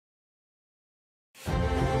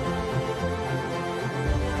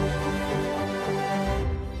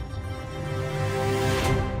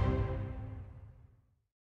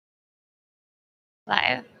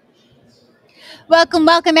Live. Welcome,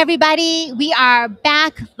 welcome, everybody. We are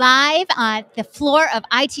back live on the floor of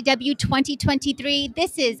ITW 2023.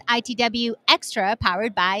 This is ITW Xtra,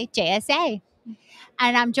 powered by JSA.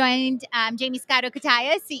 And I'm joined, Jaymie Scotto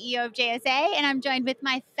Cutaia, CEO of JSA, and I'm joined with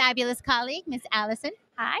my fabulous colleague, Miss Allyson.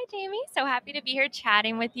 Hi, Jaymie. So happy to be here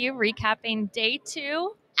chatting with you, recapping day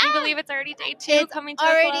 2. Can you believe it's already day 2 It's coming to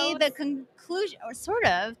already a close? the conclusion, or sort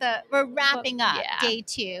of, we're wrapping up yeah. day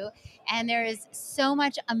 2. And there is so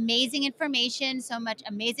much amazing information, so much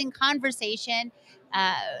amazing conversation,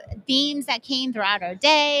 themes that came throughout our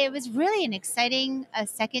day. It was really an exciting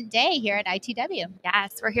second day here at ITW.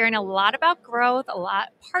 Yes, we're hearing a lot about growth, a lot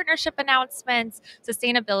partnership announcements,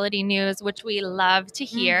 sustainability news, which we love to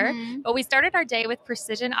hear. Mhm. But we started our day with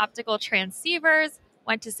precision optical transceivers,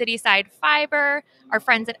 went to Cityside Fiber, our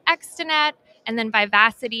friends at Extenet, and then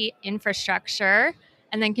Vivacity Infrastructure,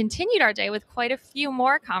 and then continued our day with quite a few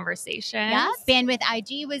more conversations. Yeah, Bandwidth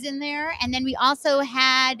IG was in there. And then we also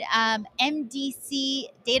had MDC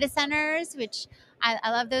Data Centers, which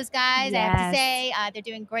I love those guys. I have to Yes. say, they're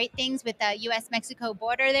doing great things with the U.S.-Mexico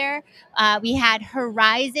border there. We had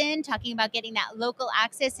Horizon talking about getting that local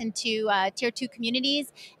access into Tier 2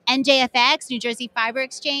 communities. NJFX, New Jersey Fiber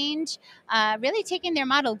Exchange, really taking their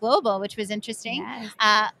model global, which was interesting.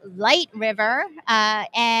 Yes. Light River,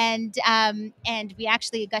 and we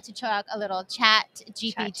actually got to talk a little chat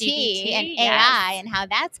GPT and AI and how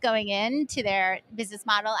that's going into their business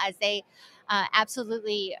model as they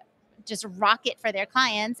absolutely just rock it for their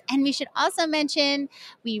clients. And we should also mention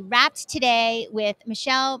we wrapped today with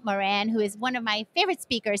Michelle Moran, who is one of my favorite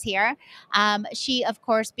speakers here. She, of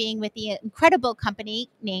course, being with the incredible company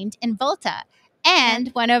named Involta. And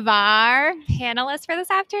one of our panelists for this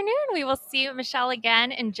afternoon. We will see Michelle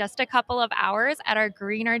again in just a couple of hours at our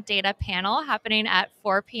Greener Data panel happening at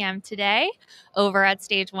 4 p.m. today over at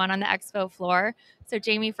Stage 1 on the expo floor. So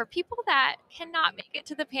Jaymie, for people that cannot make it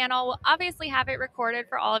to the panel, we'll obviously have it recorded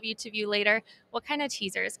for all of you to view later. What kind of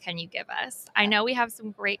teasers can you give us? I know we have some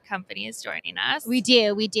great companies joining us. We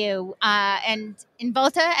do. And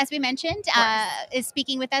Involta, as we mentioned, is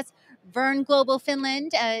speaking with us. Vern Global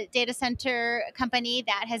Finland, a data center company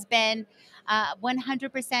that has been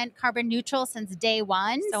 100% carbon neutral since day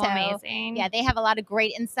one. So amazing. Yeah, they have a lot of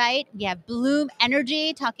great insight. We have Bloom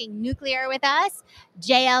Energy talking nuclear with us.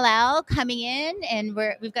 JLL coming in, and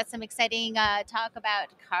we've got some exciting talk about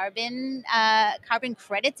carbon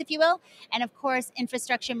credits, if you will. And of course,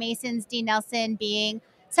 Infrastructure Masons, Dean Nelson being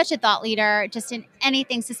such a thought leader just in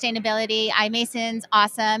anything sustainability. Mason's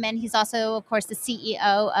awesome. And he's also, of course, the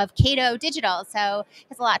CEO of Cato Digital. So he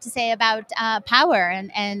has a lot to say about power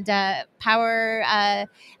and power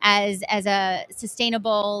as a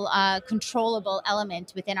sustainable, controllable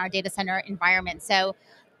element within our data center environment.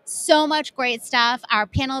 So much great stuff. Our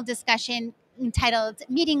panel discussion entitled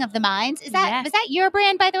Meeting of the Minds. Was that your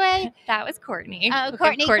brand, by the way? That was Courtney.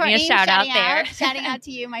 Courtney, a shout out there. Shouting out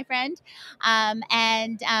to you, my friend.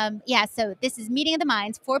 So this is Meeting of the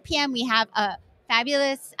Minds, 4 p.m. We have a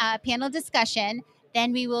fabulous panel discussion.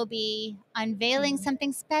 Then we will be unveiling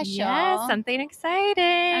something special. Yes, something exciting.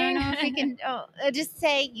 I don't know if we can just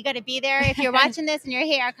say you got to be there. If you're watching this and you're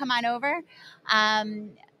here, come on over.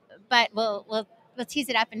 But we'll tease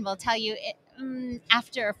it up and we'll tell you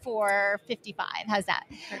after 4:55. How's that?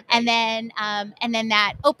 Perfect. And then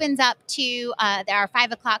that opens up to our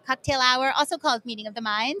 5 o'clock cocktail hour, also called Meeting of the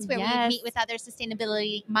Minds, where we meet with other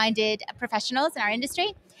sustainability-minded professionals in our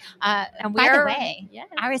industry. And by the way,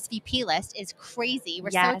 our RSVP list is crazy.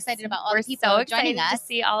 We're so excited about all the people joining us. To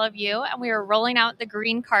see all of you, and we are rolling out the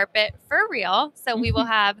green carpet for real. So we will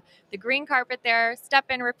have the green carpet there, step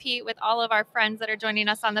and repeat with all of our friends that are joining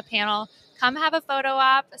us on the panel. Come have a photo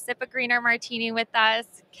op, sip a greener martini with us,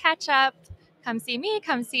 catch up, come see me,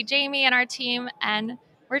 come see Jaymie and our team, and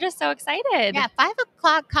we're just so excited. Yeah, 5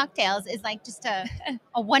 o'clock cocktails is like just a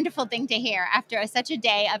wonderful thing to hear after such a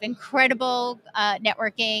day of incredible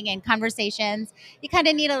networking and conversations. You kind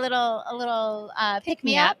of need a little pick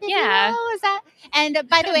me up. Yeah. Is that? And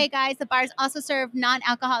by the way, guys, the bars also serve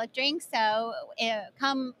non-alcoholic drinks, so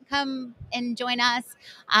come and join us.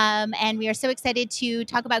 And we are so excited to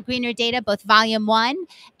talk about Greener Data, both Volume 1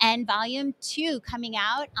 and Volume 2 coming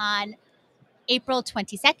out on April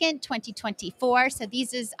 22nd, 2024. So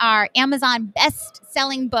these is our Amazon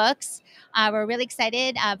best-selling books. We're really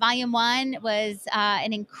excited. Volume 1 was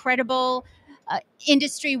an incredible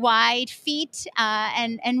industry-wide feat,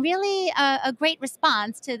 and really a great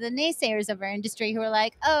response to the naysayers of our industry who are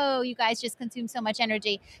like, oh, you guys just consume so much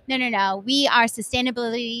energy. No. We are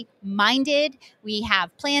sustainability minded. We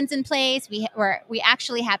have plans in place. We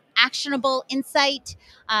actually have actionable insight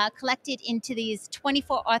collected into these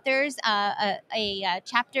 24 authors, a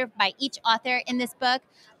chapter by each author in this book.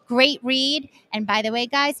 Great read. And by the way,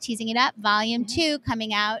 guys, teasing it up, volume 2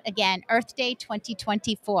 coming out again, Earth Day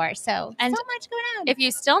 2024. So much going on. If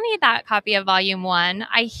you still need that copy of volume 1,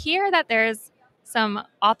 I hear that there's some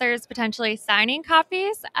authors potentially signing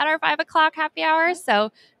copies at our 5 o'clock happy hour.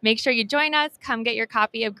 So make sure you join us. Come get your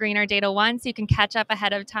copy of Greener Data 1 so you can catch up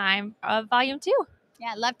ahead of time of volume 2.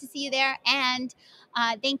 Yeah, love to see you there. And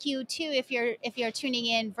thank you too if you're tuning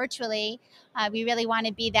in virtually. We really want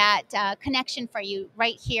to be that connection for you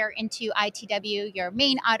right here into ITW, your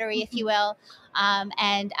main artery, if you will.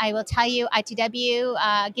 And I will tell you,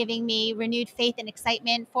 ITW giving me renewed faith and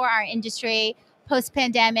excitement for our industry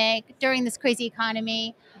post-pandemic during this crazy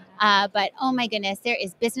economy. But oh my goodness, there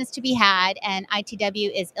is business to be had, and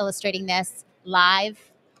ITW is illustrating this live,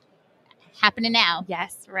 happening now.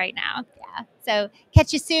 Yes, right now. Yeah. So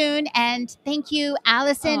catch you soon. And thank you,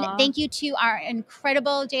 Allyson. Aww. Thank you to our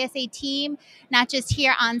incredible JSA team, not just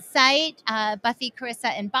here on site, Buffy, Carissa,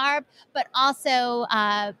 and Barb, but also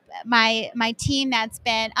my team that's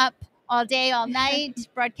been up all day, all night,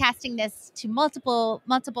 broadcasting this to multiple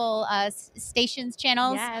stations,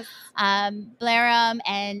 channels. Yes. Blairham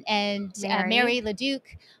and Mary LeDuc.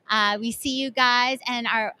 We see you guys and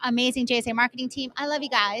our amazing JSA marketing team. I love you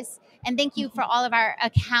guys. And thank you for all of our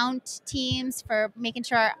account teams for making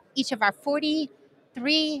sure each of our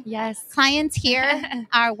 43 clients here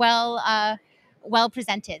are well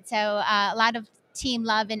presented. So a lot of team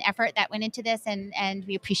love and effort that went into this, and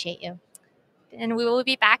we appreciate you. And we will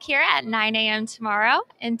be back here at 9 a.m. tomorrow.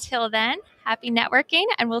 Until then, happy networking,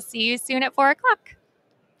 and we'll see you soon at 4 o'clock.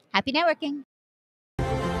 Happy networking.